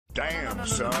Damn,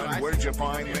 son, where did you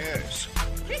find this?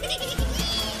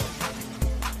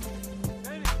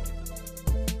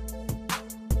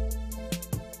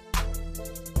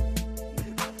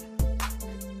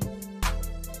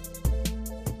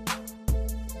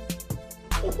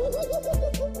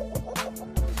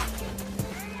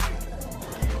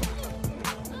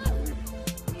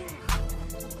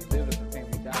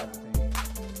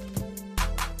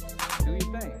 Do your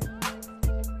thing.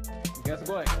 Guess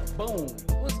what? Boom.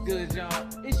 What's good, y'all?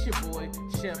 It's your boy,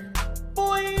 Chefboy.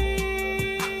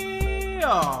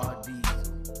 Oh, Diesel. Welcome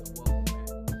back.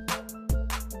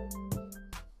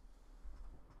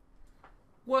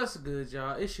 What's good,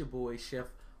 y'all? It's your boy, Chefboy.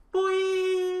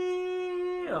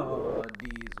 Oh,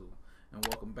 Diesel. And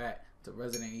welcome back to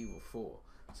Resident Evil 4.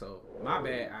 So, my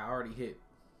bad, I already hit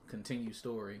continue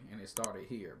story and it started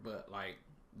here. But, like,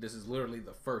 this is literally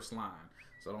the first line.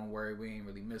 So don't worry, we ain't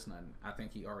really missed nothing. I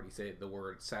think he already said the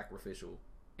word sacrificial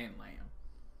and lamb.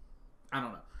 I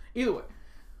don't know. Either way.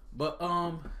 But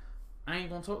I ain't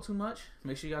gonna talk too much.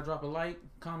 Make sure y'all drop a like,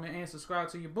 comment, and subscribe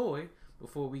to your boy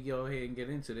before we go ahead and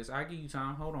get into this. I give you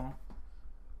time. Hold on.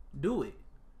 Do it.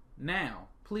 Now.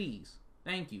 Please.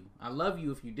 Thank you. I love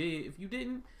you if you did. If you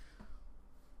didn't,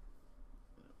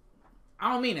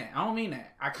 I don't mean that. I don't mean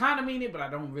that. I kind of mean it, but I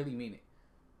don't really mean it.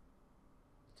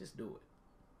 Just do it.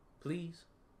 Please.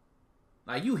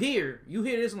 Like, you hear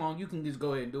this long, you can just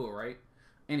go ahead and do it, right?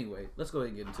 Anyway, let's go ahead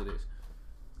and get into this.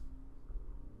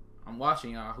 I'm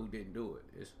watching y'all who didn't do it.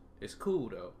 It's cool,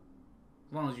 though.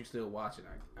 As long as you still watching,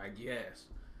 I guess.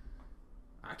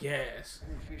 I guess.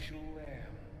 Sacrificial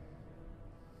lamb,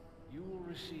 you will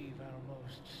receive our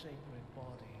most sacred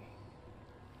body.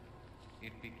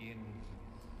 It begins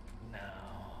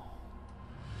now.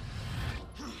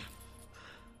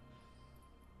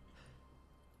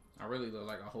 I really look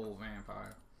like a whole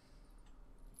vampire.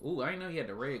 Ooh, I didn't know you had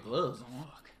the red gloves on.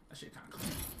 That shit kind of cool.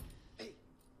 Hey,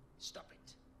 stop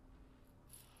it.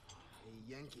 Hey,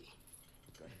 Yankee.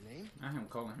 Got a name? I am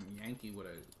calling him Yankee with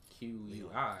a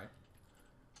Q-U-I.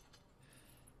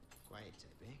 Quiet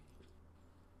type, eh?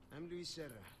 I'm Luis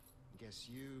Serra. Guess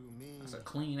you, me... That's a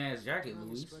clean-ass jacket, on the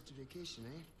Luis. spot to vacation,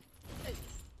 eh? Hey,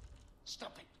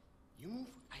 stop it. You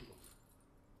move, I move.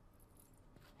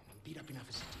 And I'm beat up enough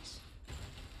as it is.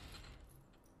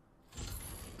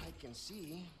 I can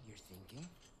see you're thinking.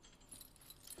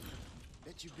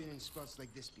 Bet you've been in spots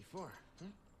like this before, huh?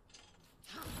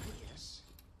 I guess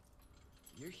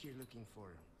you're here looking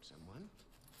for someone.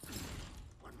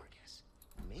 One more guess.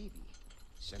 Maybe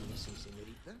some missing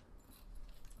señorita?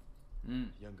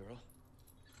 Young girl.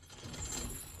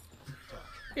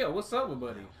 Yeah, what's up with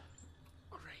buddy?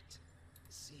 All right.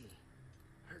 See,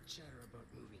 heard chatter about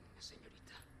moving a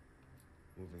señorita.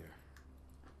 Moving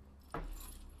her.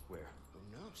 Where? Who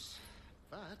knows?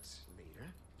 But later,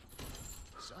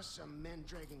 saw some men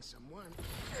dragging someone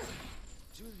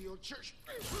to the old church.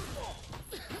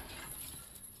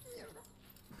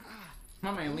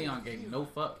 My man Leon gave no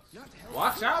fucks.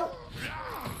 Watch out!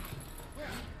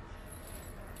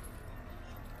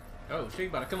 Oh, shit,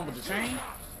 about to kill him with the chain?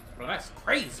 Bro, that's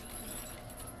crazy.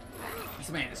 This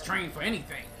man is trained for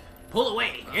anything. Pull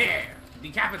away, yeah!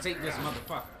 Decapitate this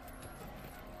motherfucker.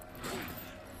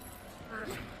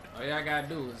 All y'all gotta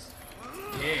do is...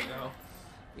 There you go.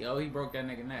 Yo, he broke that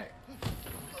nigga neck.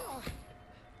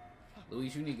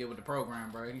 Luis, you need to get with the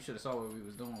program, bro. You should have saw what we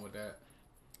was doing with that.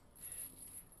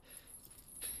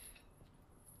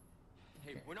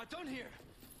 Hey, we're not done here.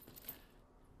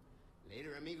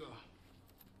 Later, amigo.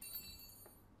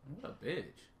 What a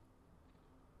bitch.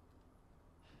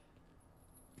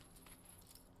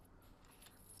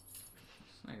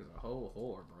 This nigga's a whole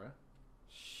whore, bruh.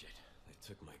 Shit, they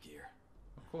took my gear.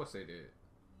 Of course they did.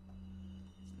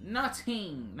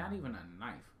 Nothing! Not even a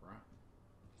knife, bruh.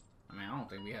 I mean, I don't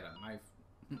think we had a knife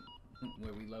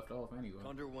where we left off anyway.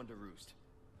 Condor one to roost.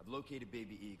 I've located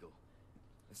baby eagle.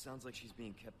 It sounds like she's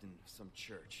being kept in some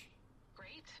church.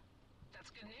 Great. That's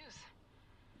good news.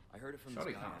 I heard it from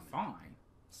Shorty this kinda guy. fine.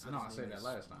 I know I said that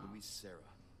last time. Luis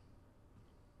Serra.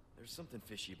 There's something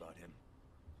fishy about him.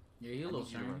 Yeah, he a I little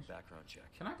need you to run strange. a background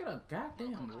check. Can I get a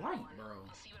goddamn light, bro?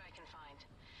 I'll see what I can find.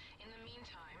 In the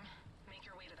meantime, make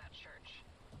your way to that church.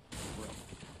 Well,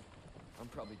 I'm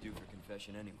probably due for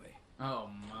confession anyway. Oh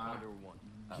my Condor one.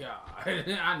 god.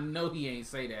 I know he ain't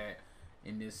say that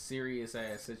in this serious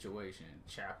ass situation.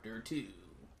 Chapter 2.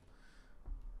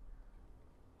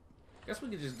 Guess we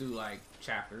could just do like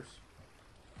chapters.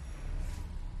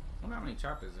 I wonder how many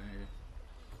chapters in here.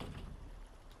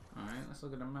 Alright, let's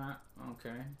look at the map.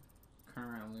 Okay.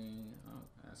 Currently, oh,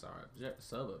 that's our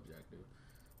sub-objective.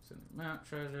 Send the map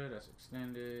treasure, that's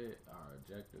extended. Our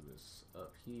objective is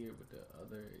up here with the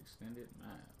other extended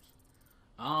maps.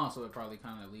 Oh, so it probably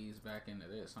kind of leads back into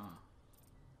this, huh?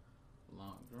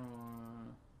 Long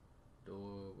drawer,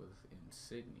 door with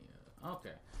insignia.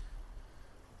 Okay.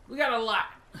 We got a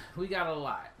lot. We got a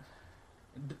lot.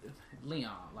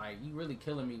 Leon, like, you really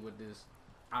killing me with this.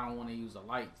 I don't want to use a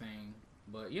light thing.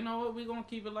 But you know what? We're going to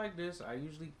keep it like this. I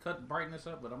usually cut brightness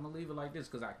up, but I'm going to leave it like this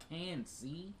because I can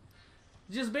see.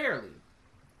 Just barely.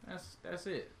 That's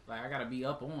it. Like, I got to be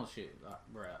up on shit.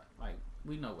 Bruh. Like,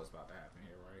 we know what's about to happen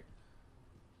here, right?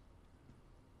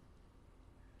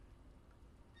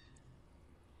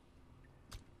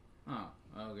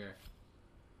 Oh, okay.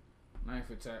 Knife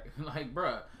attack. Like,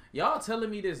 bruh, y'all telling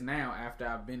me this now after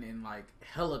I've been in, like,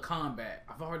 hella combat.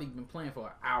 I've already been playing for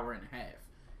an hour and a half.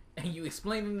 And you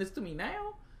explaining this to me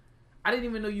now? I didn't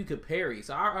even know you could parry.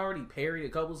 So I already parried a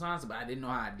couple times, but I didn't know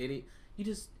how I did it. You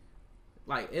just,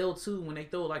 like, L2, when they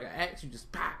throw, like, an axe, you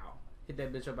just, pow! Hit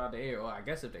that bitch up out the air. Or I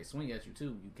guess if they swing at you,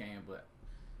 too, you can, but,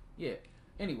 yeah.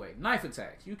 Anyway, knife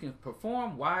attacks. You can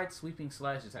perform wide sweeping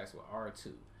slash attacks with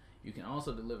R2. You can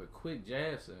also deliver quick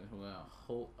jabs and, well,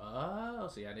 hold, oh,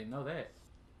 see, I didn't know that.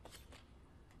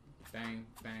 Bang,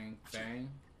 bang, bang,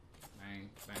 bang,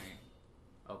 bang.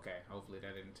 Okay, hopefully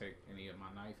that didn't take any of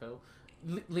my knife health.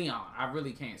 Leon, I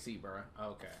really can't see, bro.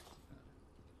 Okay.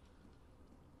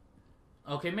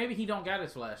 Okay, maybe he don't got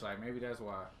his flashlight. Maybe that's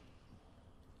why.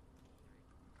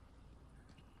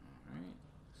 Alright.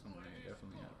 Somebody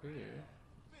definitely up here.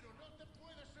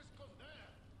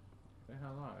 The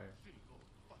hell are they?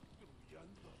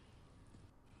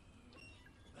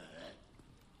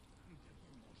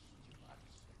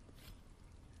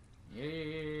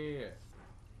 Yeah.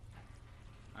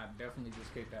 I definitely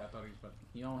just kicked that. I thought he was about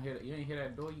to... You ain't hear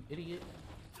that door, you idiot?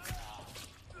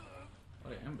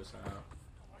 What an imbecile.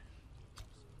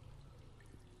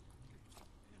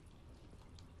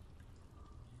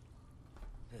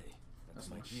 Hey, That's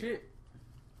my my shit.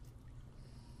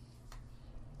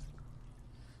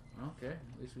 Okay,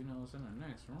 at least we know what's in the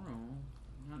next room.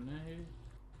 Nothing in here.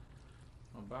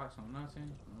 A box on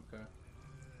nothing. Okay.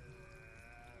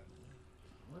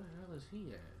 Where the hell is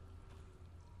he at?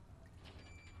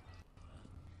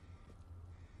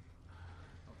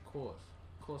 Of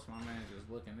course my man just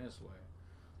looking this way.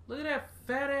 Look at that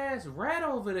fat ass rat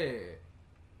over there.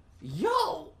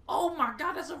 Yo! Oh my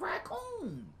god, that's a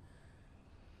raccoon!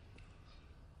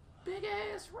 Big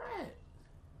ass rat.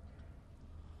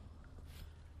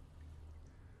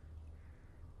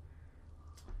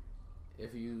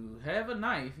 If you have a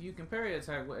knife, you can parry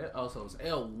attack with... Oh, so it's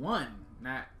L1,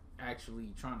 not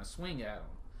actually trying to swing at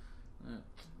him.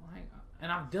 Like,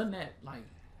 and I've done that, like,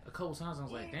 a couple times. I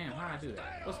was like, damn, how'd I do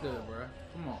that? What's good, bro?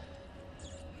 Come on.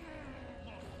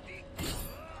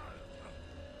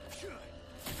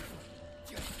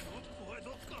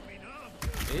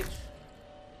 Bitch.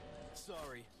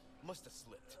 Sorry, must have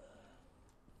slipped.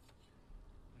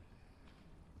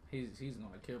 He's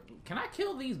gonna kill... Can I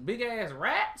kill these big ass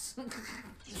rats?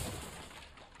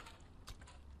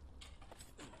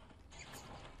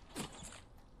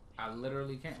 I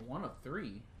literally can't. 1 of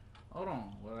 3. Hold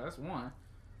on. Well, that's 1.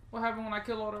 What happened when I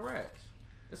kill all the rats?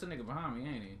 It's a nigga behind me,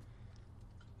 ain't he?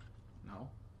 No.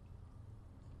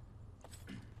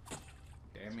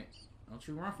 Damn it. Don't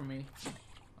you run from me.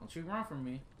 Don't you run from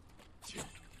me.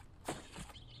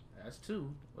 That's 2.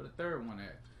 Where the third one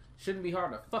at? Shouldn't be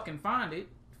hard to fucking find it.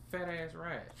 Fat ass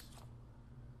rats.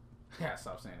 I gotta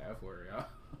stop saying that F word, y'all.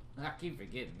 I keep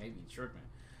forgetting. They be tripping.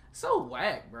 So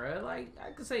whack, bruh. Like,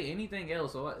 I could say anything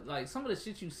else. Or, like, some of the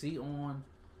shit you see on...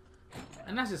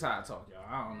 And that's just how I talk, y'all.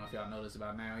 I don't know if y'all know this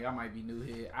about now. Y'all might be new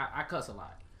here. I cuss a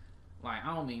lot. Like,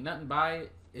 I don't mean nothing by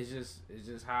it. It's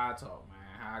just how I talk, man.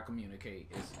 How I communicate.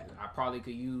 I probably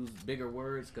could use bigger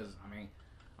words because, I mean,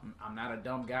 I'm not a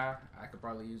dumb guy. I could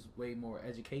probably use way more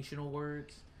educational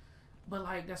words. But,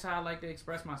 like, that's how I like to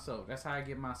express myself. That's how I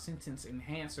get my sentence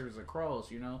enhancers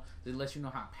across, you know? To let you know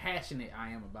how passionate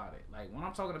I am about it. Like, when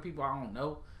I'm talking to people I don't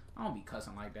know, I don't be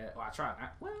cussing like that. Or I try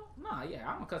not. Well, nah, yeah,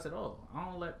 I don't cuss at all. I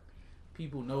don't let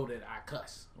people know that I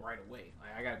cuss right away.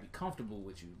 Like, I gotta be comfortable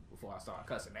with you before I start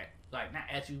cussing at. Like, not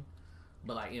at you,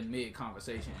 but, like, in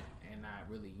mid-conversation and not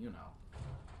really, you know,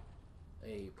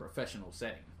 a professional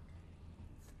setting.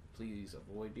 Please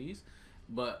avoid these.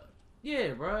 But...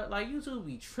 yeah, bro. Like, YouTube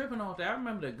be tripping off that. I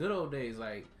remember the good old days.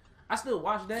 Like, I still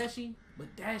watch Dashie,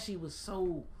 but Dashie was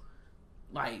so,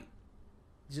 like,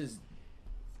 just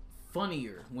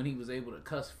funnier when he was able to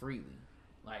cuss freely.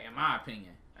 Like, in my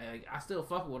opinion. Like, I still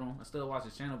fuck with him. I still watch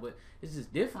his channel, but it's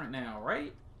just different now,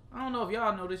 right? I don't know if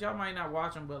y'all know this. Y'all might not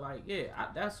watch him, but, like, yeah,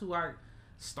 that's who I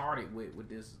started with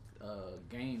this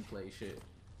gameplay shit.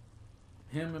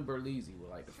 Him and Berlizzi were,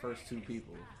 like, the first 2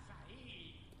 people.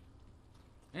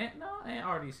 And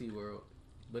RDC World.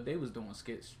 but they was doing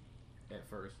skits at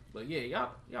first. But yeah, y'all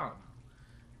know.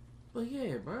 But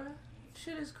yeah, bruh,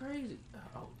 shit is crazy.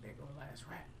 Oh, there go the last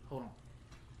rat. Hold on,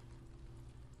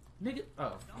 nigga.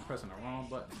 Oh, I'm pressing the wrong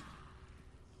button.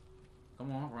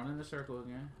 Come on, run in the circle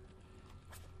again.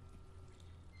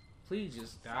 Please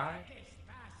just die.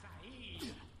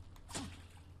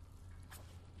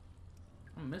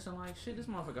 I'm missing like shit. This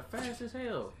motherfucker fast as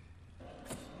hell.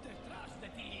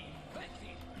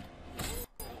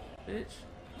 Bitch.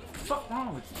 Fuck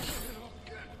wrong with you?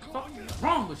 Fuck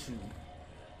wrong with you?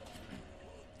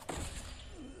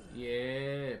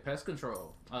 Yeah, pest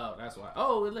control. Oh, that's why.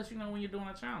 Oh, it lets you know when you're doing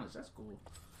a challenge. That's cool.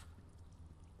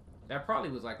 That probably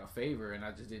was like a favor and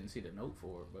I just didn't see the note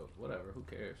for it, but whatever, who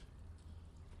cares?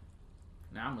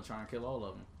 Now I'm gonna try and kill all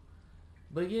of them.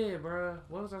 But yeah, bruh,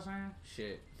 what was I saying?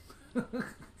 Shit.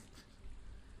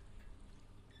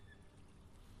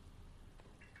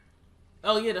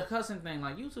 Oh yeah, the cussing thing,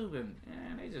 like YouTube and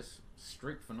man, they just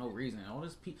strict for no reason. All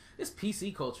this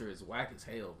PC culture is whack as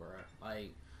hell, bruh.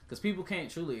 Like, cause people can't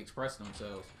truly express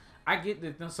themselves. I get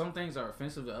that some things are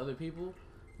offensive to other people,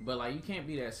 but like you can't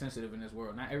be that sensitive in this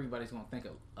world. Not everybody's gonna think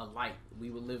alike. We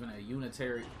would live in a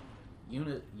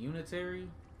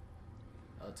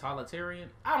totalitarian.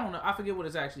 I don't know. I forget what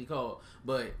it's actually called,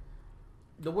 but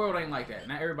the world ain't like that.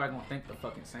 Not everybody gonna think the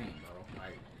fucking same, bro.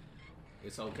 Like,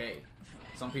 it's okay.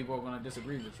 Some people are gonna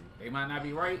disagree with you. They might not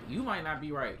be right. You might not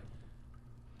be right.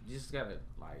 You just gotta,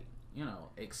 like, you know,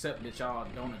 accept that y'all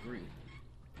don't agree.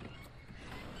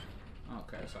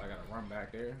 Okay, so I gotta run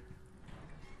back there.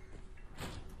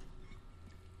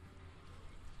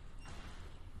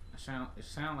 It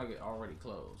sound like it already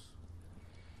closed.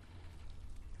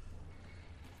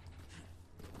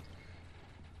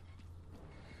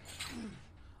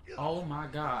 Oh my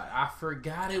god, I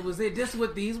forgot it was it. This is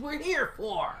what these were here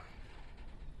for.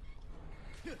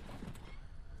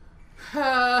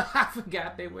 I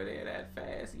forgot they were there that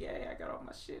fast. Yay, I got all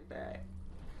my shit back.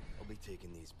 I'll be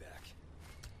taking these back.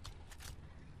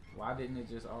 Why didn't it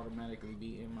just automatically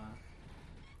be in my...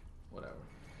 Whatever.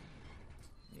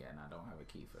 Yeah, and I don't have a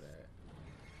key for that.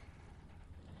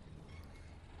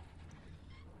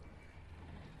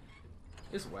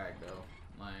 It's whack though.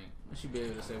 Like, we should be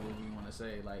able to say what we want to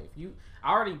say. Like, if you...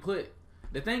 I already put...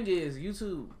 The thing is,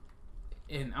 YouTube...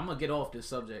 And I'm going to get off this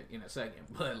subject in a second.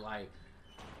 But, like...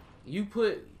 You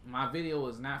put my video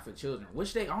is not for children,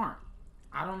 which they aren't.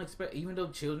 I don't expect, even though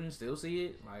children still see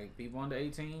it, like people under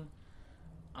 18.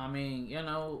 I mean, you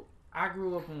know, I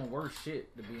grew up on the worst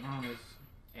shit, to be honest,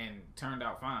 and turned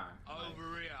out fine. Like,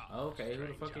 okay, who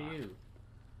the fuck are you?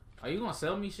 Are you gonna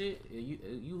sell me shit?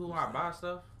 You who I buy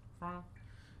stuff from?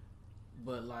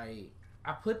 But like,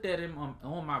 I put that in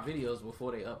on my videos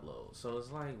before they upload, so it's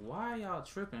like, why y'all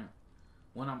tripping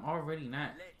when I'm already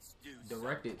not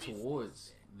directed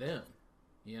towards them,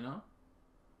 you know?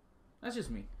 That's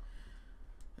just me.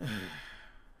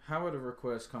 How are the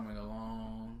requests coming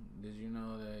along? Did you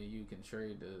know that you can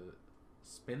trade the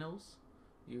spinos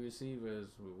you receive as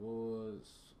rewards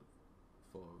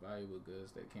for valuable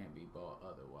goods that can't be bought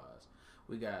otherwise?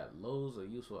 We got loads of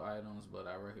useful items, but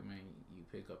I recommend you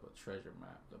pick up a treasure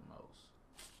map the most.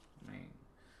 I mean,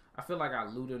 I feel like I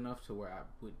loot enough to where I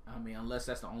would, I mean, unless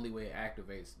that's the only way it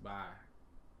activates by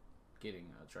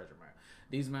getting a treasure map.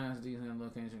 These maps, these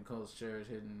location codes, cherish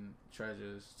hidden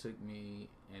treasures. Took me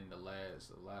and the lads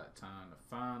a lot of time to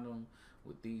find them.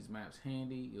 With these maps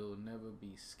handy, you'll never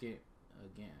be skint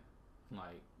again.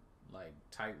 Like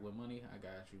tight with money, I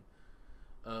got you.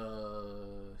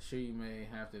 Sure, you may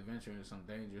have to venture in some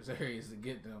dangerous areas to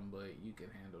get them, but you can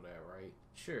handle that, right?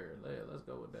 Sure, let's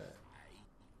go with that.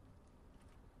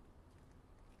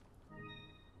 I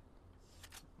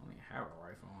don't even have a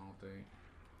rifle, I don't think.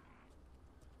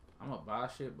 I'm gonna buy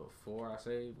shit before I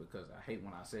save because I hate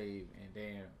when I save and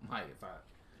then like if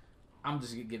I'm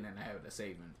just getting in the habit of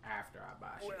saving after I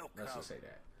buy shit. Let's just say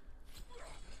that.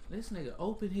 This nigga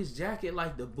opened his jacket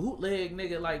like the bootleg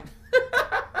nigga. Like,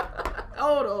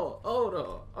 hold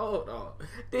on.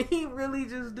 Did he really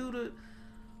just do the?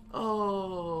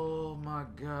 Oh my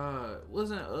god!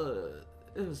 Wasn't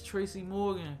it was Tracy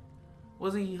Morgan?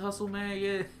 Wasn't he Hustle Man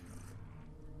yet?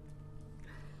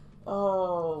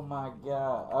 Oh my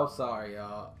god! I'm sorry,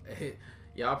 y'all.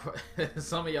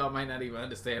 Some of y'all might not even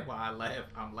understand why I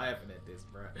laugh. I'm laughing at this,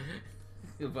 bro.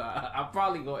 But I'm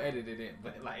probably gonna edit it in.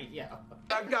 But like, yeah.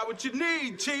 I got what you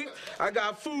need, Chief. I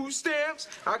got food stamps.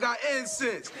 I got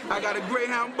incense. I got a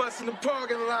Greyhound bus in the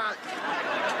parking lot.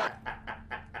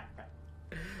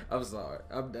 I'm sorry.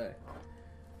 I'm done.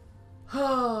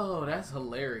 Oh, that's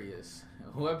hilarious.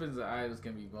 Weapons and items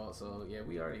can be bought. So yeah,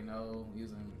 we already know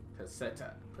using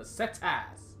pesetas,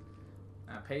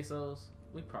 not pesos.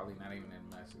 We probably not even in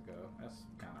Mexico. That's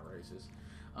kind of racist.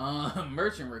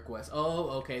 Merchant requests. Oh,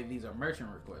 okay. These are merchant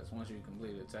requests. Once you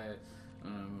complete a task,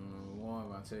 one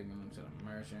by taking them to the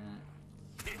merchant.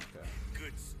 Okay.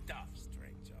 Good stuff,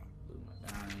 stranger. Blue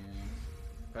medallion.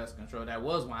 Pest control. That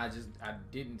was one. I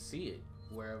didn't see it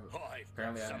wherever.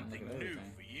 Apparently, I didn't look Something at new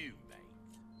everything. for you, mate.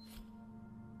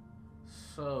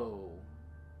 So.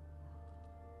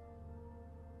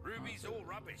 Ruby's all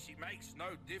rubbish. It makes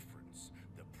no difference.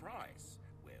 The price,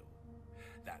 well,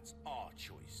 that's our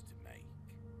choice to make.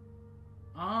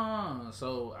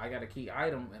 So I got a key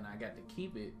item and I got to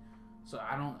keep it. So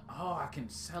I don't. Oh, I can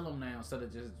sell them now instead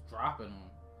of just dropping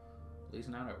them. At least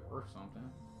now they're worth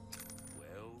something.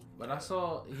 Well, But I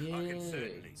saw, I yeah. can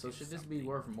certainly So do should this be something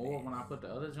worth more with when I put the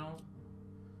other Jones?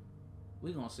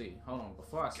 We gonna see. Hold on.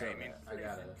 Before I sell Came in that, I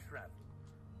gotta. pleasant travel.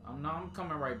 I'm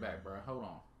coming right back, bro. Hold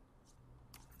on.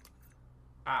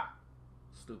 Ah,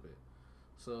 stupid.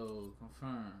 So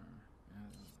confirm.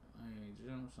 Hey,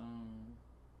 Gemstone.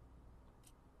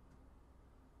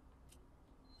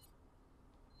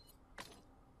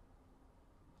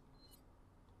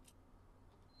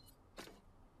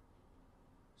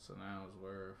 So now it's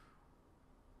worth.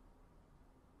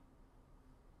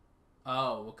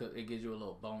 Oh, because it gives you a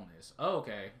little bonus. Oh,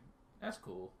 okay, that's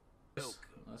cool.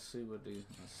 Let's see what these.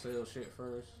 Let's sell shit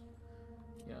first.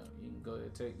 Yeah, you can go ahead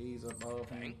and take these up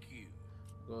off me. Thank you.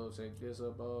 Go take this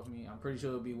up off me. I'm pretty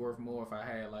sure it'd be worth more if I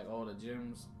had like all the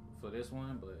gems for this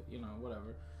one, but you know,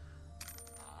 whatever.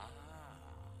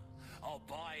 I'll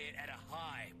buy it at a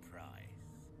high price.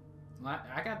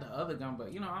 I got the other gun,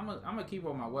 but you know, I'm gonna keep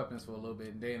all my weapons for a little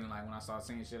bit, and then like when I start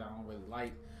seeing shit I don't really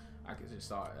like, I can just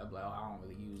start. I'm like, oh, I don't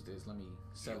really use this. Let me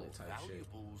sell it type shit.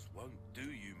 Valuables won't do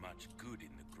you much good in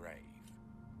the grave.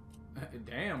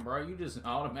 Damn, bro, you just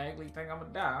automatically think I'm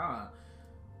gonna die, huh?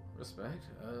 Respect.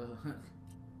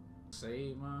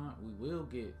 Save mine. We will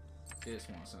get this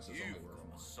one since it's only You've worth got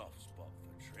one. a soft spot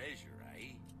for treasure,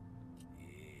 eh?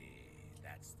 Yeah,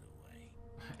 that's the way.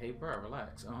 Hey, bro,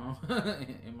 relax.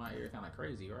 In my ear, kind of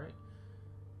crazy, right?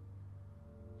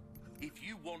 If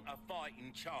you want a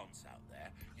fighting chance out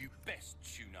there, you best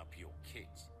tune up your kit.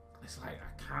 It's like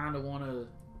I kind of want to.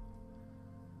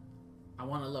 I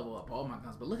want to level up all my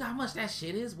guns, but look how much that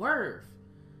shit is worth.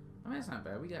 I mean, it's not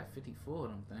bad. We got 54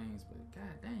 of them things, but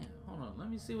goddamn. Hold on. Let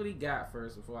me see what he got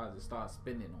first before I just start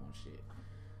spending on shit.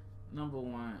 Number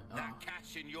one. That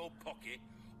cash in your pocket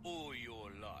or your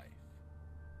life.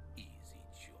 Easy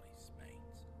choice,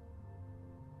 mate.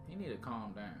 He need to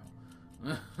calm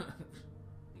down.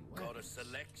 Got a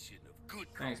selection of good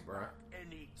Thanks, bro.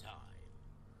 anytime.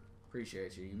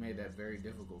 Appreciate you. You made that very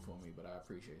difficult for me, but I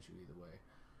appreciate you either way.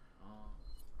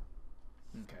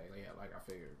 Okay, yeah, like I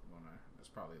figured, that's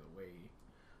probably the way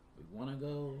we want to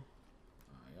go.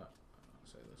 Yep.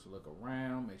 So let's look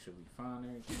around, make sure we find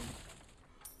everything.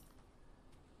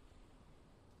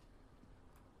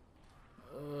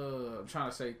 I'm trying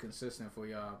to stay consistent for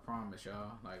y'all. I promise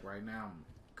y'all. Like right now, I'm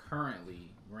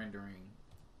currently rendering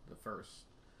the first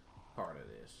part of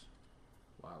this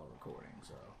while recording.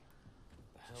 So,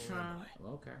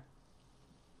 okay.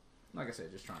 Like I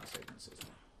said, just trying to stay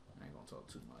consistent. I ain't gonna talk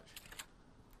too much.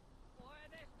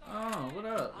 Oh, what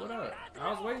up? What up? I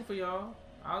was waiting for y'all.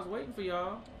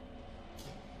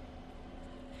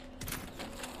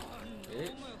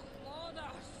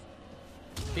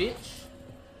 Bitch.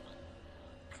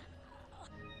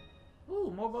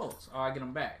 Ooh, more bolts. Oh, I get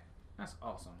them back. That's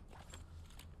awesome.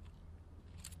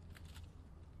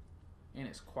 And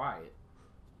it's quiet.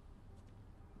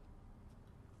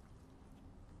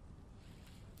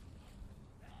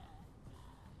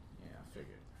 Yeah, I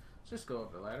figured. Let's just go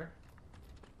up the ladder.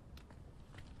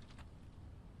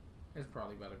 There's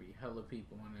probably about to be hella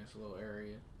people in this little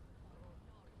area.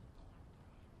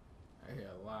 I hear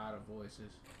a lot of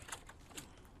voices.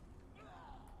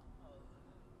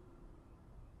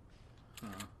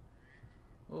 Huh.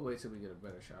 We'll wait till we get a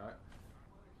better shot.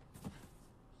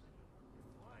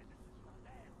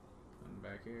 Nothing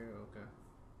back here, okay.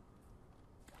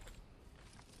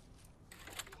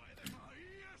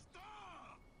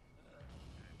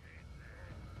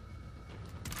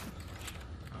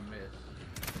 I missed.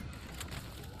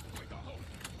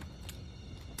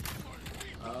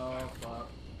 Oh, fuck.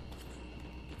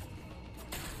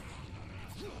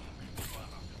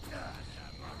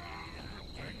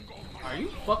 Are you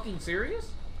fucking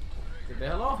serious? Get the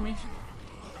hell off me.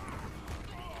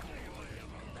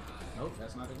 Nope,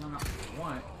 that's not the gun I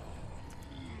want.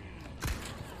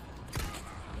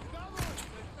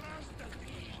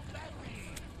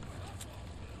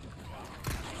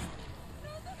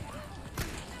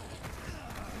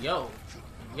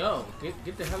 Yo,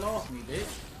 get the hell off me,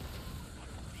 bitch.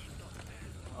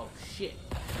 shit.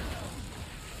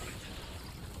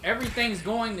 Everything's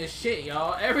going to shit,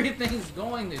 y'all. Everything's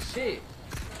going to shit.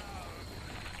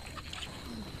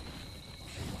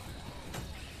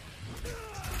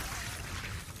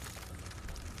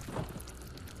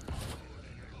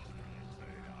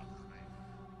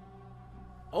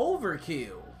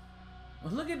 Overkill.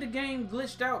 Look at the game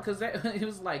glitched out because it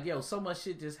was like, yo, so much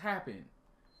shit just happened.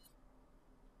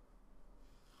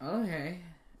 Okay,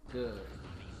 good.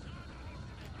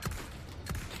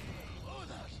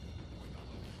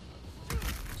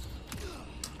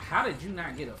 How did you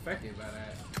not get affected by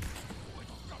that?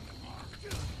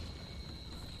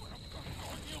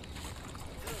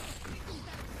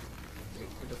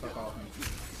 Get the fuck off me.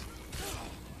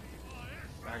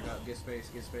 Back up, get space,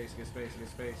 get space, get space, get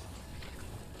space.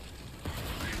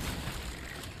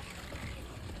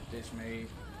 Bitch made.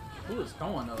 Who is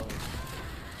throwing those?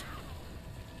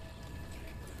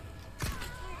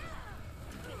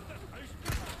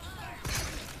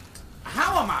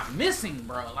 How am I missing,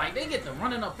 bro? Like, they get to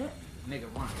running up. Nigga,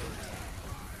 run.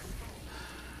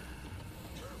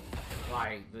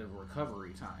 Like, the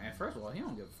recovery time. And first of all, he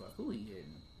don't give a fuck who he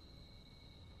hitting.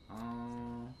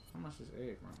 How much is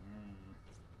egg run?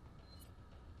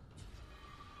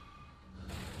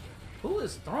 Who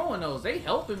is throwing those? They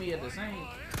helping me at the same.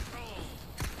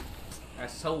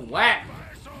 That's so whack.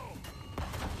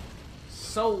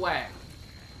 So whack.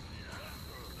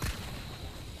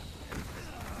 Get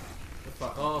the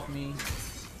fuck off me.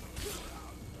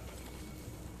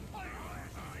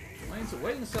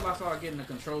 Wait until I start getting the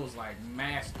controls like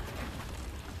master.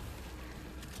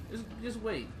 Just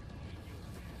wait.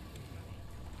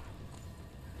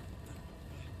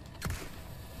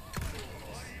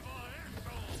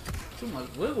 Too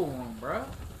much wiggle room, bruh.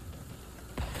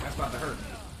 That's about to hurt me.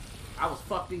 I was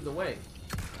fucked either way.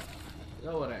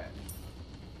 Go with that.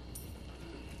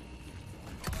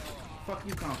 Fuck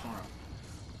you come from?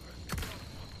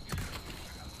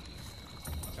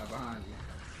 Watch out behind you.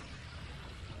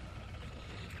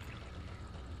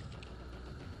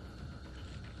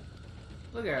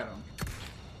 Look at him.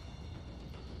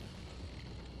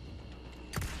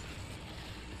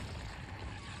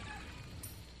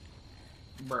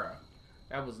 Bruh.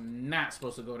 That was not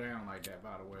supposed to go down like that,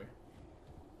 by the way.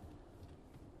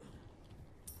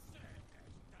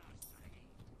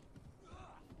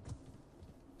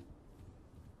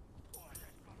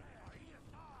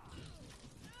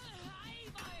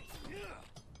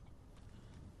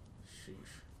 Sheesh.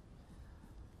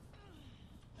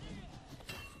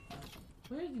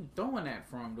 Where are you throwing that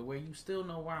from to where you still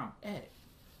know where I'm at?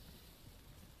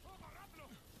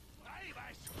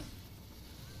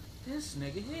 This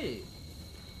nigga hit.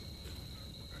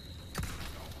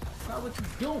 That's not what you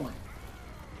doing.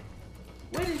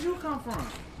 Where did you come from?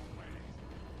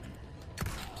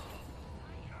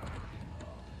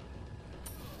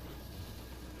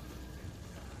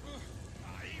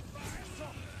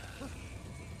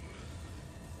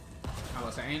 I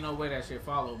was saying, ain't no way that shit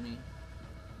followed me.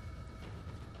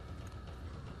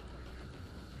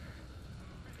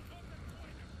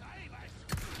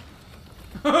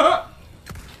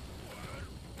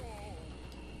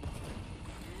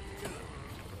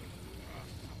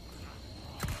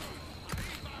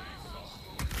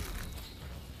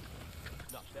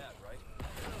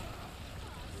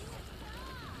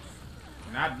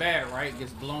 Not bad, right?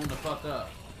 Gets blown the fuck up.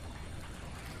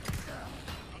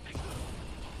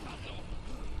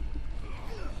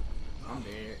 I'm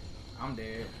dead. I'm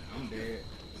dead. I'm dead.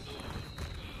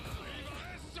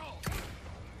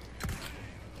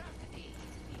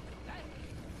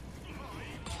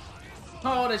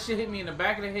 Oh, that shit hit me in the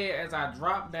back of the head as I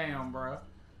dropped down, bro.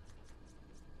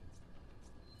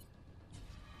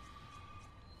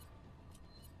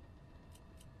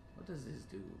 What does this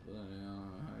do?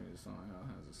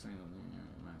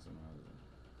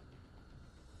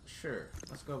 Sure,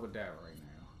 let's go with that right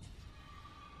now.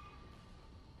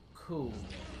 Cool.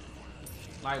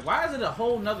 Like, why is it a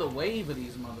whole nother wave of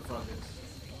these motherfuckers?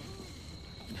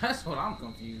 That's what I'm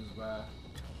confused by.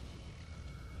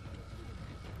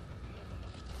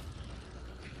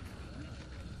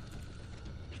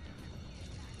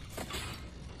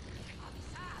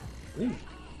 Ooh.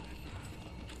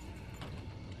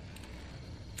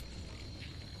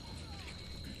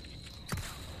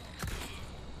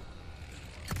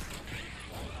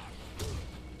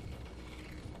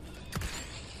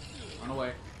 On the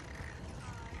way.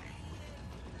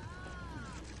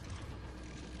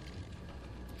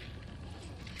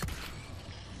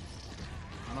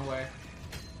 On the way.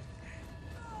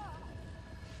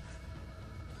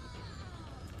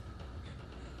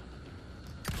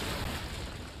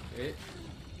 Bitch.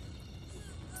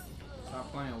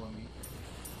 Stop playing with me.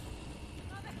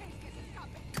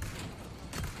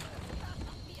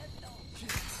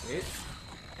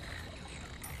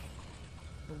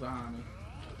 behind me.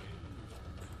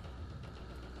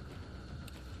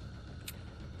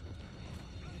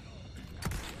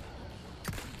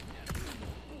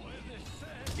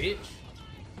 Bitch.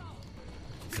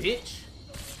 Bitch.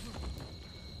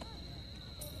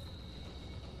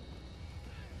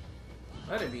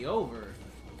 Let it be over.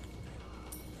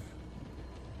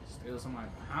 Still somebody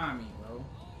behind me, bro.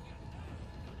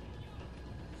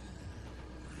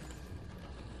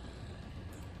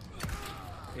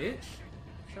 Bitch.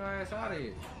 Get your ass out of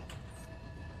here.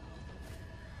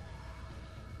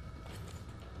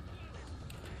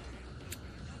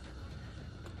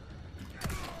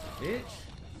 Bitch.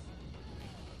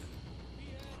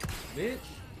 Bitch.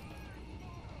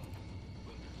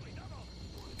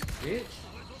 Bitch.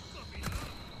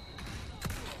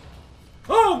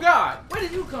 Oh God! Where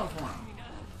did you come from?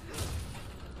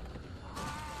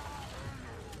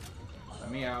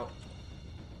 Let me out.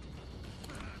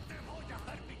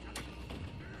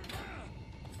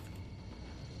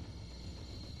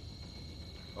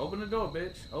 Open the door,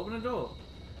 bitch. Open the door.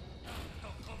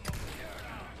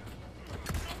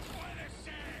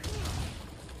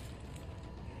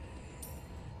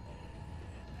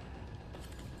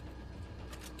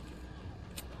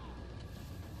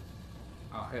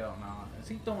 Oh, hell no. Is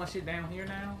he throwing shit down here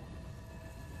now?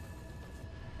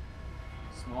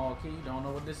 Small key. Don't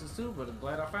know what this is to, but I'm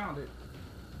glad I found it.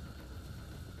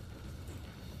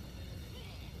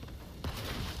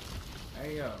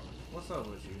 Hey, yo. What's up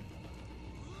with you?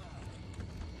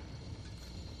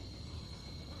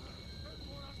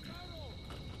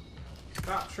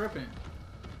 Stop tripping.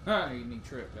 You need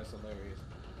trip. That's hilarious.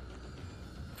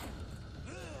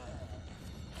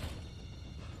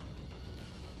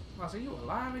 Oh, so you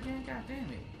alive again? God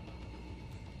damn it.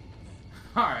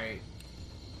 Alright.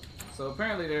 So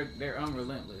apparently they're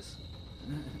unrelentless.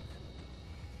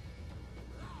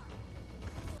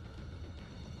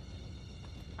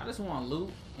 I just want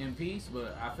loot in peace,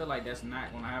 but I feel like that's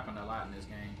not gonna happen a lot in this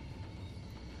game.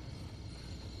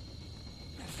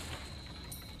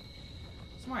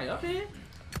 Somebody up here?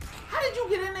 How did you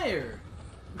get in there?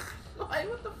 Like,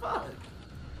 what the fuck?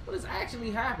 What is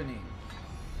actually happening?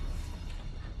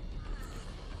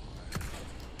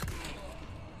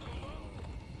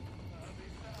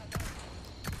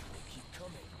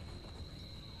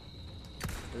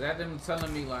 Is that them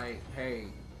telling me like, hey,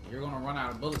 you're gonna run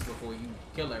out of bullets before you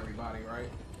kill everybody, right?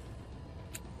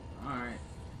 Alright.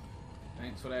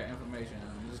 Thanks for that information.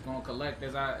 I'm just gonna collect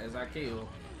as I kill.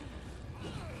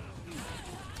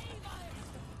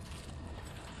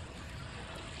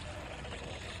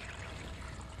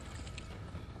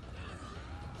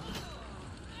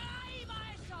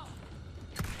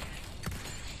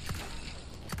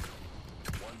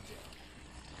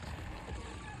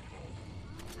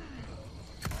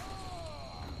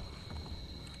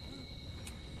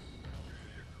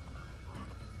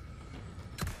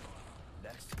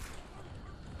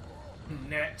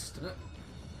 Next.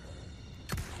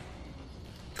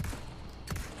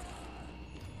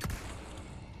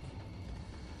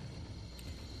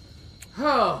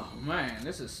 Oh man,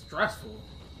 this is stressful.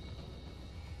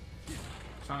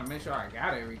 Trying to make sure I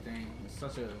got everything. It's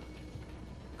such a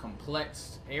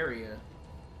complex area.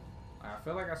 I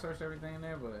feel like I searched everything in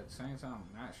there, but at the same time,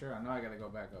 I'm not sure. I know I gotta go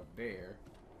back up there.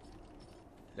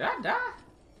 Did I die?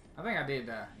 I think I did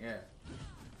die, yeah.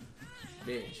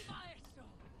 Bitch.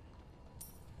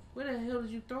 Where the hell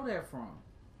did you throw that from?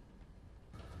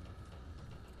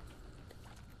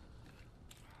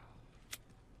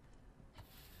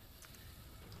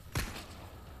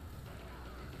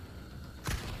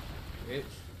 Bitch.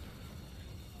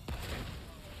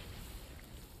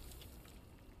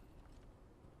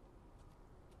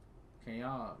 Can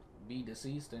y'all be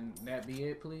deceased and that be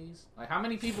it, please? Like, how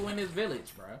many people in this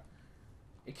village, bro?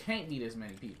 It can't be this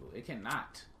many people. It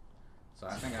cannot. So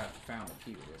I think I found the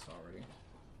key to this already.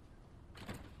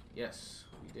 Yes,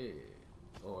 we did.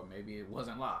 Or maybe it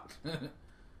wasn't locked.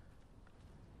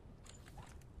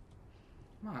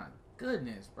 My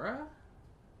goodness, bruh.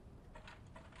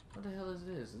 What the hell is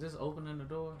this? Is this opening the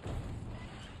door?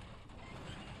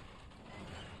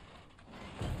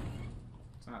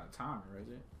 It's not a timer, is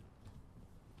it?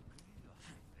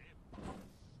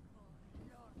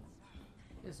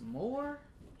 It's more?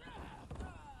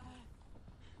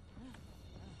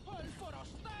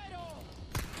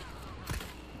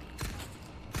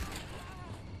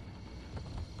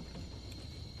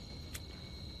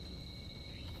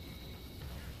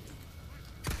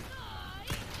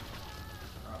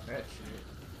 That shit.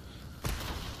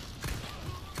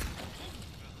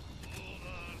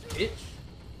 Bitch.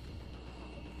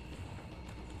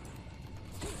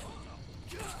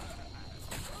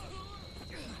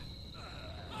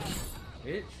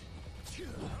 bitch.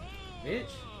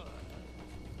 Bitch.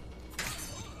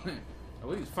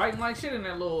 We was fighting like shit in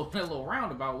that little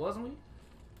roundabout, wasn't we?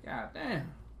 God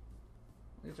damn.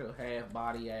 Look at your half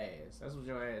body ass. That's what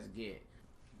your ass get.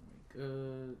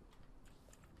 Good.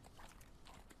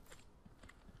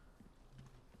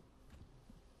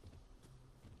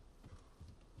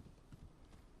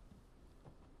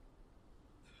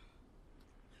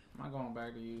 Am I going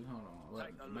back to you? Hold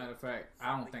on. Matter of fact,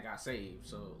 I don't think I saved.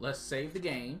 So let's save the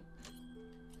game.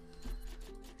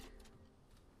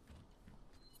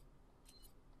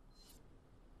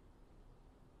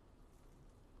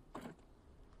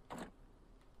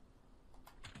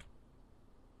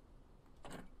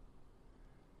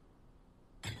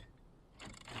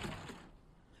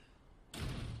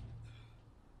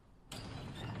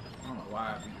 I don't know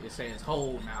why it says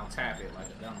hold now, tap it like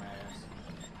a dumbass.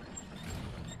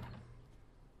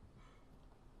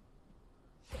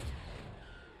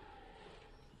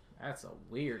 That's a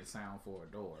weird sound for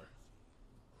a door.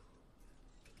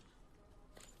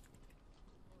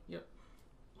 Yep.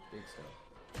 Big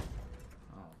stuff.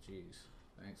 Oh, jeez.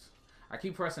 Thanks. I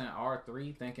keep pressing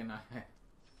R3 thinking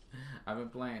I've been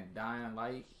playing Dying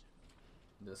Light,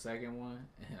 the second one,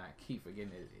 and I keep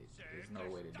forgetting there's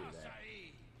no way to do that.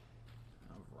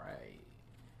 Alright.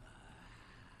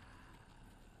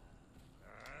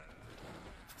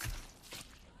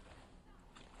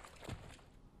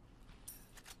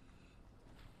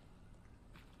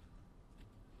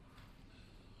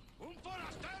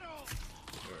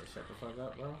 Shut the fuck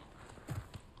up, bro.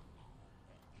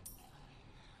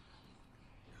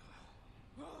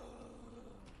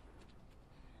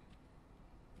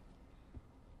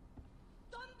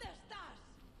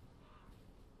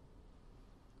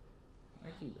 I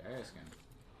keep asking.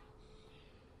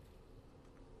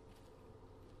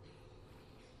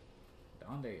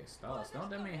 Donde estás? Don't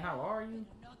that mean how are you?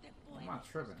 Am I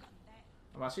tripping?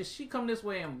 About she come this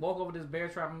way and walk over this bear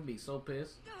trap, I'm gonna be so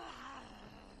pissed.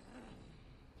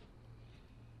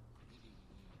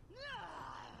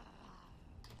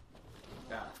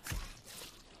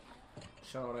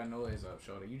 Shut all that noise up,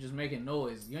 Shorty. You just making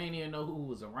noise. You ain't even know who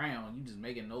was around. You just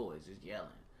making noise, just yelling.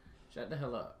 Shut the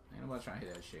hell up. Ain't nobody trying to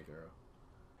hear that shit, girl.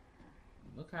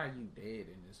 Look how you dead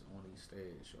in this on these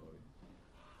stairs, Shorty.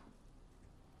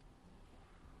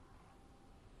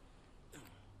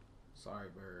 Sorry,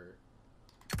 bird.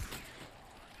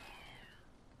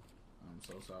 I'm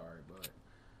so sorry, but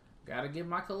gotta get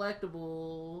my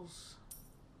collectibles.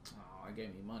 Oh, it gave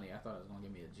me money. I thought it was gonna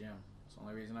give me a gem. That's the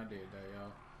only reason I did that,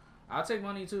 y'all. I'll take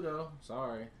money too, though.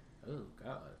 Sorry. Oh,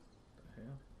 God. What the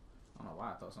hell? I don't know why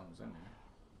I thought something was in there.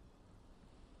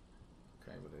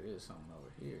 Okay, but it is something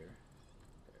over here.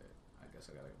 I guess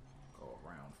I gotta go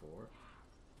around for it.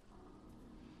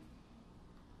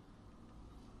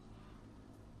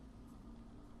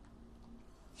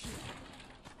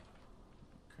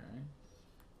 Okay.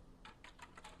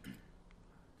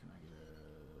 Can I get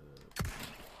a...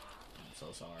 I'm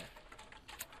so sorry.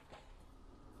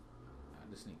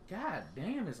 God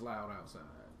damn, it's loud outside.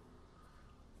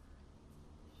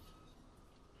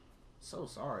 So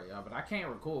sorry, y'all, but I can't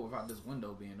record without this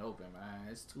window being open, man.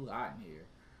 It's too hot in here.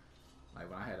 Like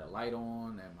when I had a light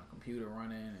on and my computer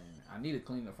running, and I need to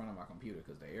clean the front of my computer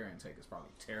because the air intake is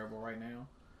probably terrible right now.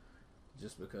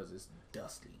 Just because it's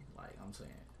dusty. Like I'm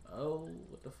saying, oh,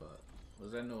 what the fuck?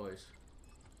 What's that noise?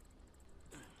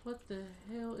 What the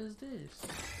hell is this?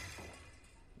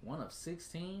 1 of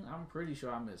 16? I'm pretty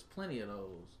sure I missed plenty of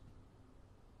those.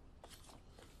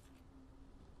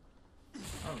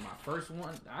 That was my first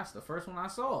one. That's the first one I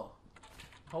saw.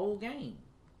 Whole game.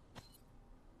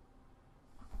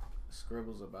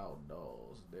 Scribbles about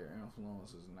dolls. Their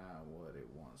influence is not what it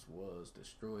once was.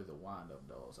 Destroy the wind-up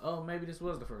dolls. Oh, maybe this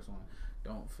was the first one.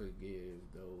 Don't forgive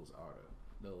those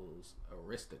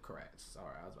aristocrats.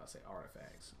 Sorry, I was about to say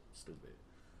artifacts. Stupid.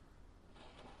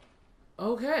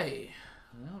 Okay.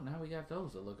 Well, now we got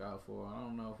those to look out for. I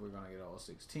don't know if we're going to get all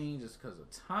 16 just because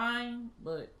of time,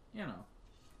 but, you know,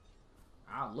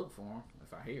 I'll look for them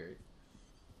if I hear it.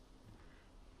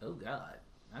 Oh, God.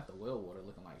 Not the well water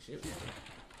looking like shit water.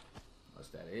 Unless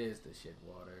that is the shit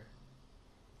water.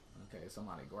 Okay,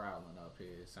 somebody growling up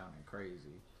here. Sounding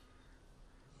crazy.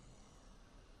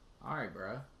 Alright,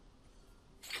 bruh.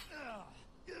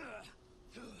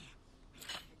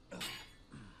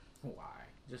 Why?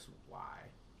 Just why?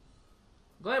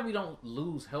 Glad we don't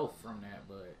lose health from that,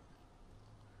 but...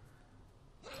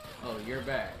 Oh, you're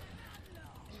back.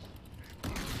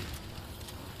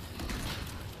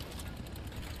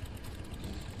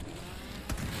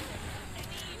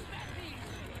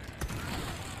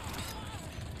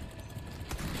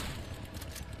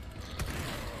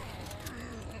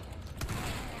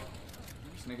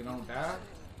 This nigga don't die.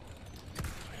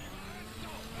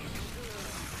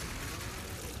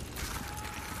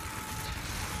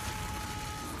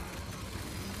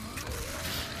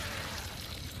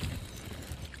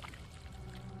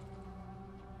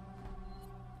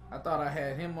 I thought I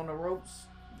had him on the ropes.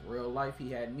 In real life,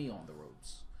 he had me on the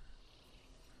ropes.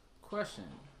 Question.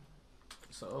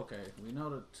 So, okay, we know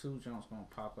the 2 jumps gonna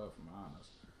pop up from honest.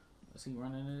 Is he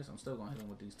running this? I'm still gonna hit him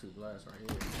with these 2 blasts right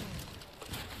here.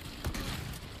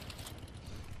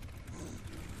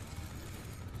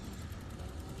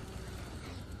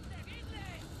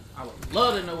 I would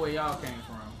love to know where y'all came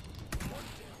from.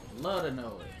 Love to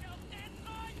know it.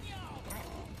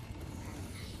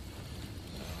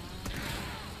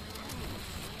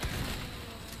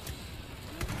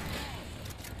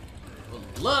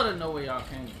 Would love to know where y'all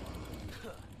came from.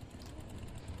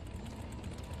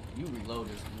 You reload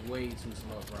this way too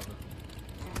slow, brother.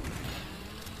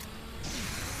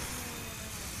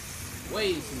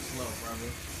 Way too slow,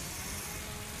 brother.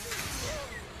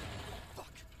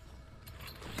 Fuck.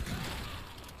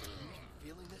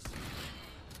 Feeling this?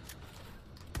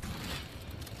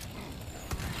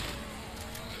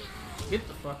 Get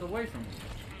the fuck away from me.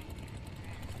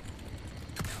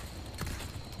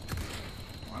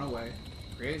 Run away.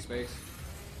 Create space.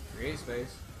 Create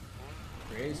space.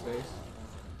 Create space.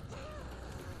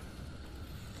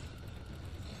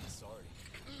 Sorry.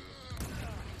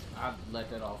 I let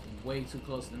that off way too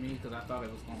close to me because I thought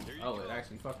it was going to... Oh, it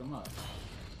actually fucked him up.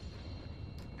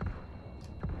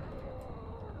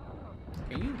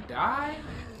 Can you die?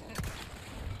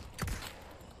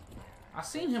 I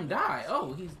seen him die.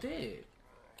 Oh, he's dead.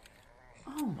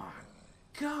 Oh my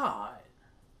god.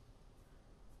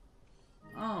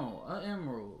 Oh, an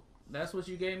emerald. That's what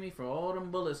you gave me for all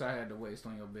them bullets I had to waste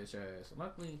on your bitch ass.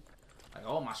 Luckily, like,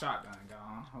 all my shotgun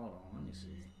gone. Hold on, let me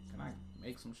see. Can I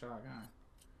make some shotgun?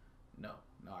 No,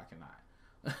 no, I cannot.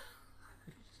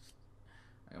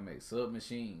 I can make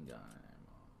submachine gun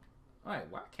ammo. Wait,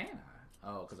 why can't I?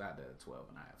 Oh, because I had the 12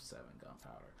 and I have 7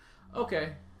 gunpowder.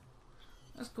 Okay,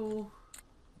 that's cool.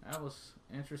 That was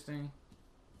interesting.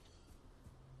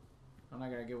 Don't I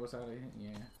gotta get what's out of here?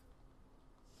 Yeah.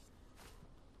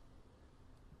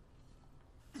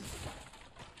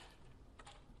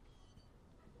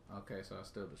 Okay, so I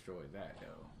still destroyed that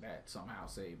though. That somehow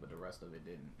saved, but the rest of it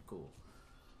didn't. Cool.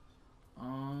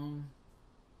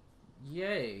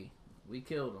 Yay. We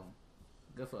killed him.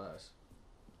 Good for us.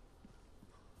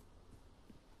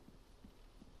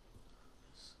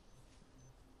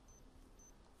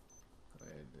 Go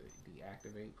ahead,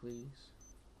 deactivate, please.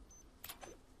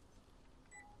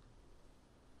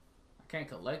 I can't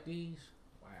collect these?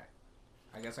 Whack.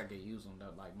 I guess I could use them to,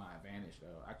 like, my advantage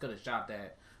though. I could have shot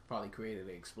that, probably created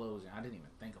an explosion. I didn't even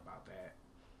think about that.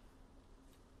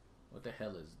 What the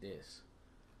hell is this?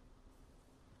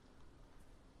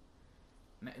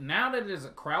 Now that there's a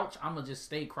crouch, I'm gonna just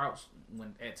stay crouched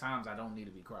when at times I don't need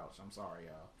to be crouched. I'm sorry,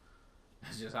 y'all.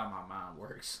 That's just how my mind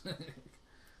works.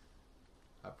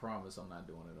 I promise I'm not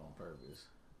doing it on purpose.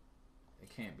 It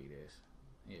can't be this.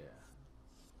 Yeah.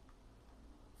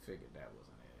 Figured that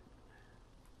wasn't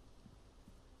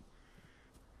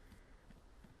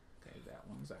it. Okay, that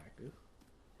one's active.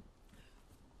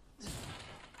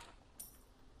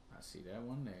 I see that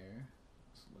one there.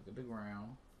 Let's look at the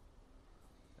ground.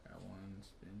 That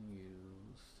one's been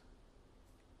used.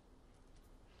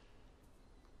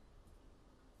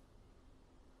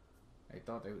 They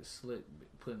thought they was slick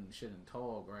putting shit in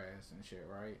tall grass and shit,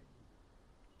 right?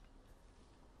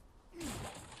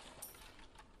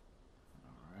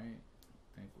 Alright.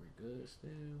 Think we're good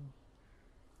still.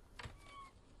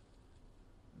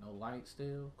 No light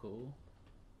still. Cool.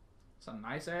 It's a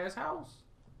nice ass house.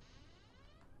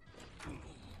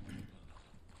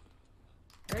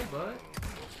 Hey, bud.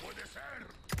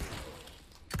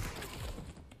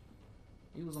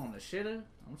 He was on the shitter?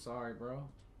 I'm sorry, bro.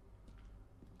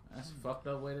 That's a fucked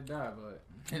up way to die, but...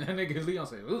 And that nigga Leon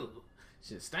said, ooh,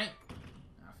 shit stink.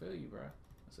 I feel you, bro.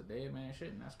 That's a dead man shit,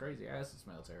 and that's crazy. Ass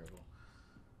smell terrible.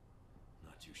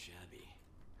 Not too shabby.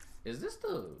 Is this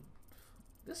the...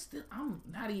 This still... I'm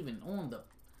not even on the...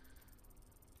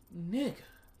 Nigga.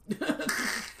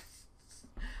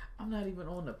 I'm not even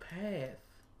on the path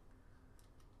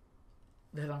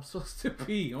that I'm supposed to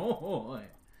be on.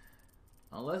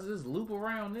 Unless this loop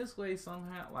around this way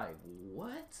somehow. Like,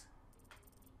 what?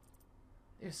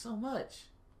 There's so much.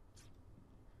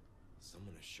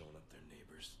 Someone has shown up their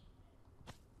neighbors.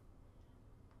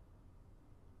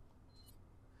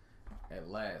 At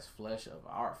last, flesh of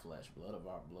our flesh, blood of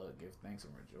our blood, give thanks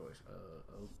and rejoice.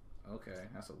 Okay,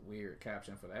 that's a weird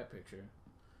caption for that picture.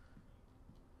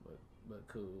 But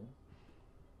cool.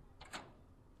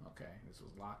 Okay, this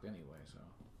was locked anyway, so.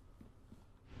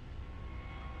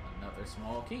 Another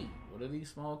small key. What are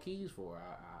these small keys for?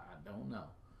 I don't know.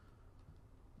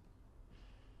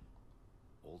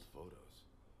 Old photos.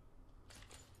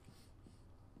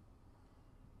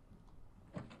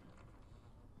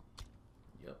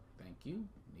 Yep, thank you.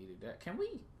 Needed that. Can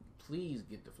we please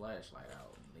get the flashlight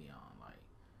out, Leon? Like,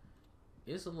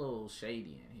 it's a little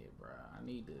shady in here, bro. I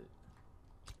need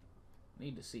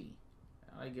to see.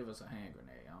 They give us a hand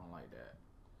grenade. I don't like that.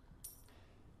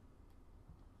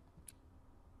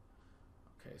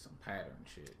 Okay, some pattern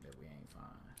shit that we ain't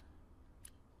find.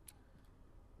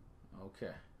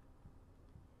 Okay.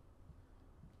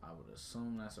 I would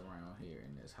assume that's around here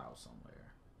in this house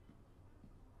somewhere.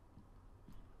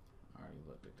 I already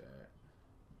looked at that.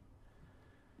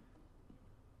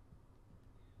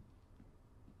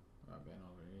 Have I been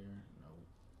over here? Nope.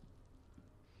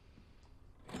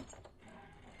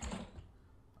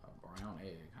 A brown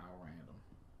egg. How random.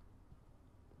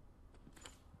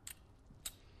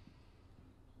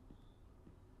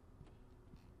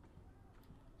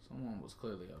 Someone was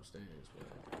clearly upstairs, but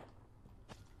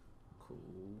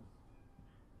cool.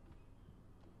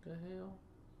 The hell?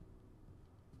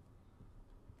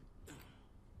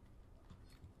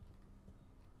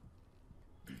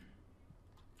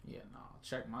 Yeah, no.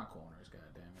 Check my corners,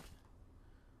 goddammit.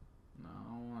 No, I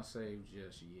don't want to save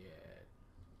just yet.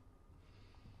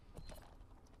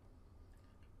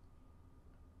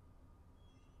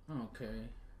 Okay.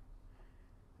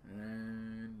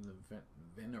 And the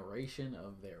veneration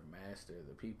of their master.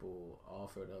 The people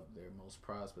offered up their most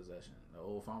prized possession. The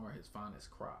old farmer, his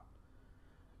finest crop.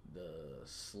 The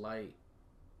slight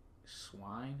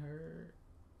swineherd,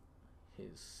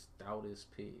 his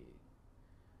stoutest pig.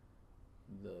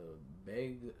 The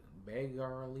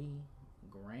beggarly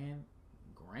grandam.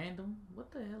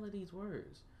 What the hell are these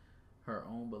words? Her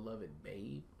own beloved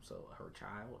babe, so her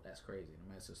child. That's crazy. The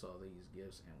master saw these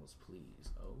gifts and was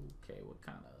pleased. Okay, what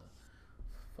kind of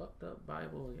fucked up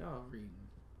Bible are y'all reading?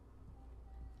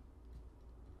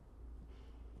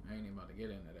 I ain't even about to get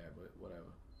into that, but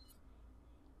whatever.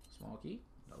 Small key?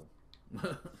 No.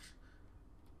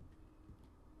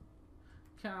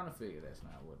 Kind of figure that's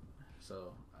not what.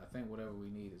 So I think whatever we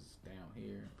need is down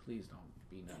here. Please don't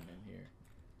be nothing in here.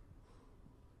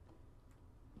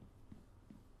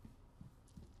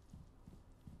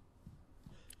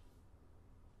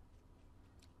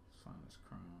 Let's find this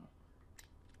crumb.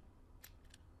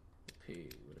 The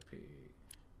pig with a pig.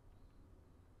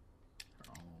 Her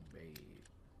own babe.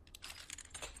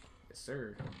 Yes,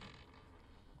 sir.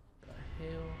 The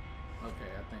hell?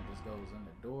 Okay, I think this goes in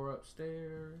the door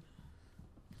upstairs.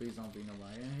 Please don't be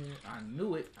nobody in here. I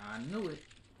knew it. I knew it.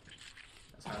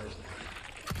 That's how this is.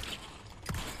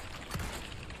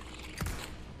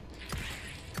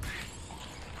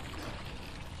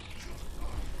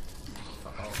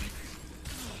 Fuck off.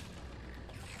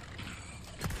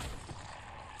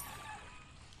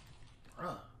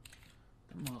 Bruh.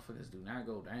 Them motherfuckers do not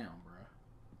go down, bruh.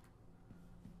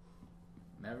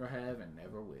 Never have and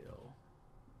never will.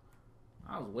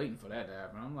 I was waiting for that to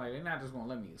happen. I'm like, they're not just gonna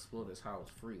let me explore this house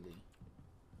freely.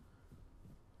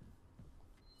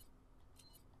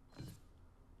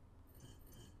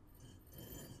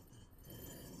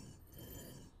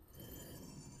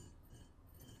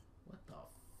 What the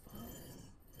fuck?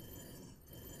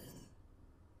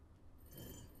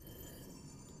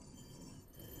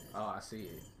 Oh, I see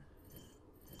it.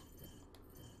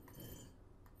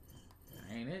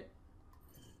 Ain't it?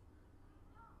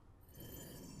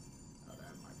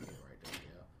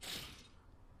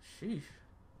 Sheesh.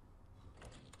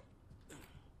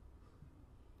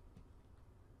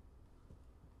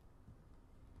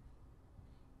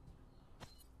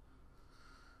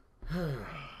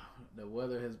 The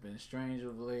weather has been strange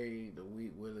of late. The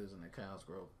wheat withers and the cows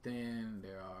grow thin.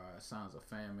 There are signs of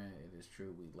famine. It is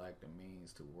true we lack the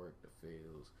means to work the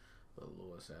fields. The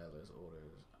Lord Sadler's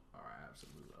orders are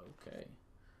absolute. Okay.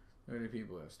 30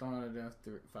 people have starved to death.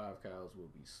 5 cows will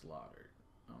be slaughtered.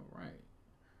 All right.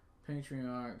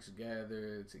 Patriarchs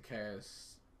gathered to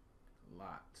cast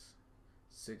lots.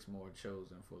 6 more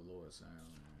chosen for Lord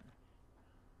Silent.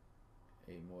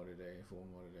 8 more today, 4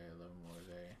 more today, 11 more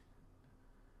today.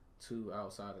 2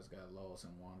 outsiders got lost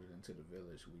and wandered into the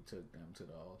village. We took them to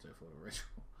the altar for the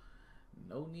ritual.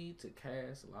 No need to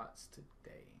cast lots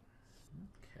today.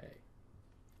 Okay.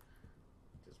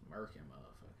 Just murking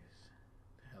motherfuckers.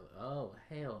 Hell, oh,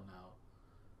 hell no.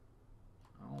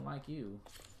 I don't like you.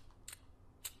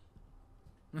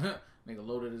 Nigga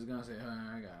loaded his gun and said, hey,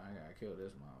 I gotta kill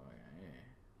this motherfucker. Yeah.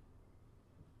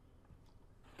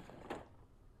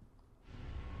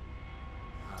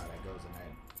 Ah, that goes in that.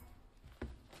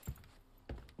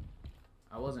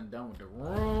 I wasn't done with the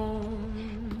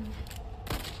room.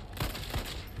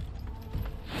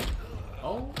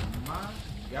 Oh my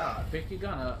god. Pick your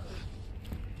gun up.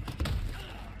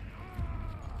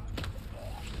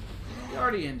 You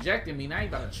already injected me. Now you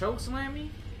gotta choke slam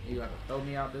me? You gotta throw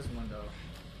me out this window.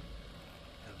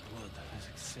 The blood has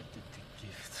accepted the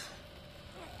gift.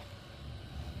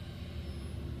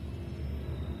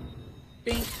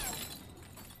 Bink.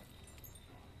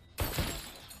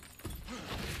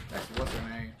 That's what's her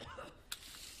name.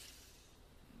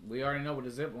 We already know what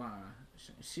the zip line.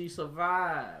 She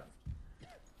survived.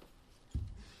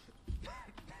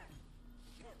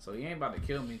 So he ain't about to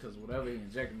kill me because whatever he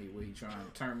injected me with, he trying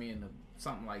to turn me into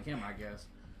something like him, I guess.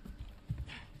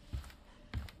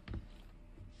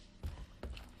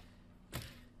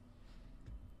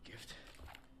 Gift?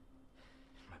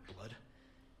 My blood?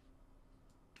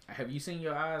 Have you seen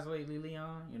your eyes lately,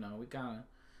 Leon? You know, we kind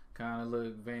of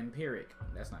look vampiric.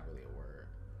 That's not really a word.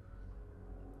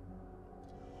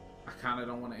 I kind of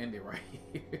don't want to end it right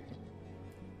here.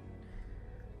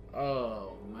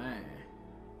 Oh man.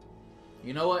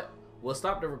 You know what? We'll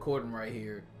stop the recording right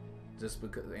here, just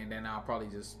because, and then I'll probably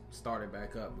just start it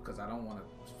back up because I don't want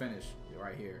to finish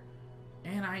right here.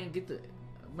 And I ain't get the.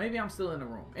 Maybe I'm still in the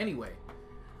room. Anyway,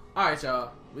 all right,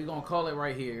 y'all. We gonna call it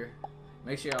right here.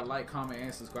 Make sure y'all like, comment,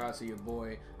 and subscribe to your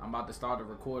boy. I'm about to start the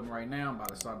recording right now. I'm about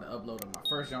to start the upload of my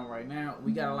first joint right now.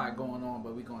 We got a lot going on,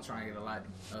 but we gonna try and get a lot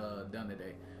done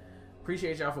today.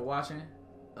 Appreciate y'all for watching.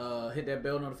 Hit that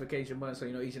bell notification button so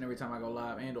you know each and every time I go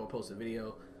live and or post a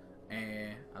video.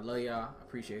 And I love y'all. I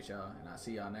appreciate y'all. And I'll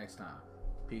see y'all next time.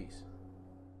 Peace.